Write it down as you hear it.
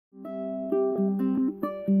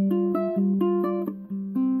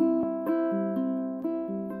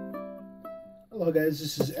Hello guys,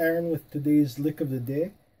 this is Aaron with today's lick of the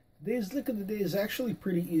day. Today's lick of the day is actually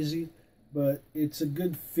pretty easy, but it's a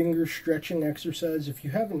good finger stretching exercise. If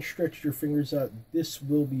you haven't stretched your fingers out, this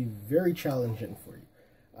will be very challenging for you.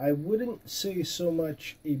 I wouldn't say so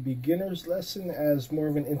much a beginner's lesson as more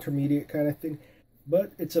of an intermediate kind of thing,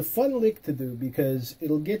 but it's a fun lick to do because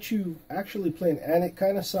it'll get you actually playing, and it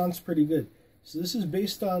kind of sounds pretty good. So this is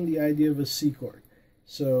based on the idea of a C chord.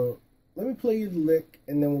 So let me play you the lick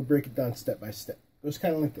and then we'll break it down step by step. It goes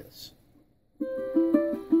kind of like this.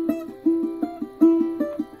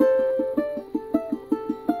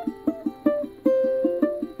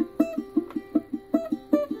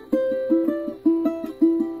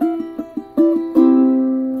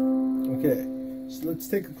 Okay, so let's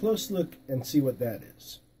take a close look and see what that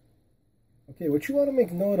is. Okay, what you want to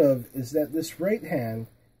make note of is that this right hand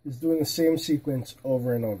is doing the same sequence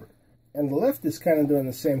over and over. And the left is kind of doing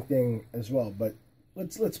the same thing as well, but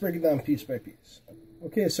let's break it down piece by piece.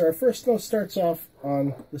 Okay, so our first note starts off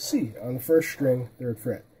on the C, on the first string, 3rd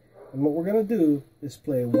fret. And what we're going to do is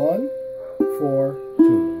play 1, 4,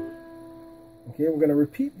 2. Okay, we're going to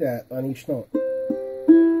repeat that on each note.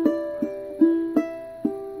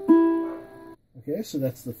 Okay, so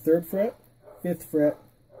that's the 3rd fret, 5th fret,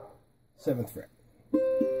 7th fret.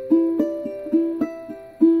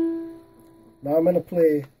 Now I'm going to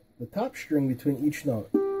play the top string between each note.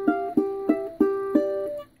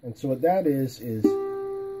 And so what that is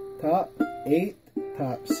top 8,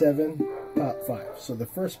 top 7, top 5. So the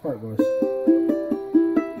first part goes.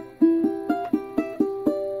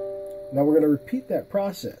 Now we're going to repeat that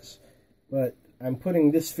process, but I'm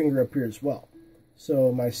putting this finger up here as well.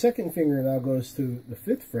 So my second finger now goes to the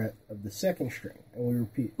 5th fret of the 2nd string, and we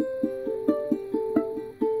repeat.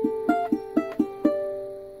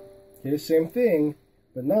 Okay, same thing,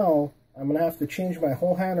 but now I'm going to have to change my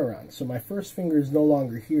whole hand around. So my first finger is no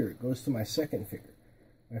longer here. It goes to my second finger.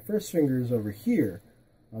 My first finger is over here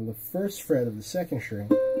on the 1st fret of the 2nd string.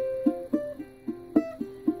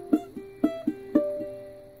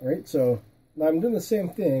 Alright, so now I'm doing the same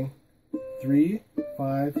thing. 3,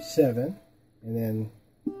 5, 7, and then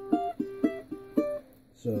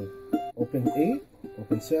so open 8,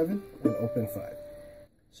 open 7, and open 5.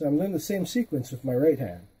 So I'm doing the same sequence with my right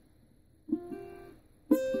hand.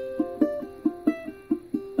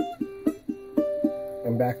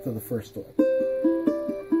 And back to the first one.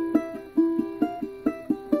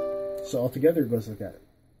 So altogether it goes like that.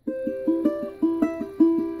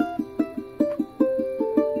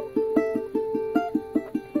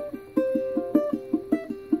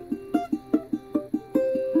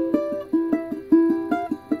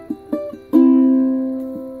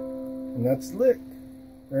 And that's the lick.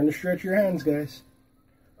 Learn to stretch your hands, guys.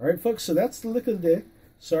 Alright folks, so that's the lick of the day.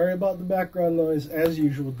 Sorry about the background noise, as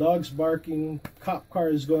usual. Dogs barking, cop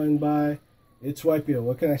cars going by. It's YPO,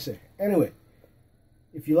 what can I say? Anyway,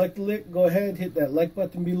 if you like the lick, go ahead, hit that like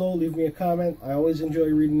button below, leave me a comment. I always enjoy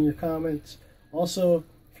reading your comments. Also,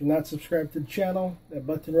 if you're not subscribed to the channel, that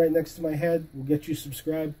button right next to my head will get you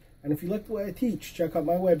subscribed. And if you like the way I teach, check out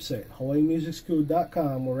my website,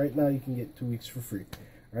 hawaiimusicschool.com, where right now you can get 2 weeks for free.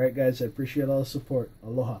 Alright guys, I appreciate all the support.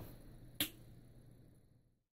 Aloha.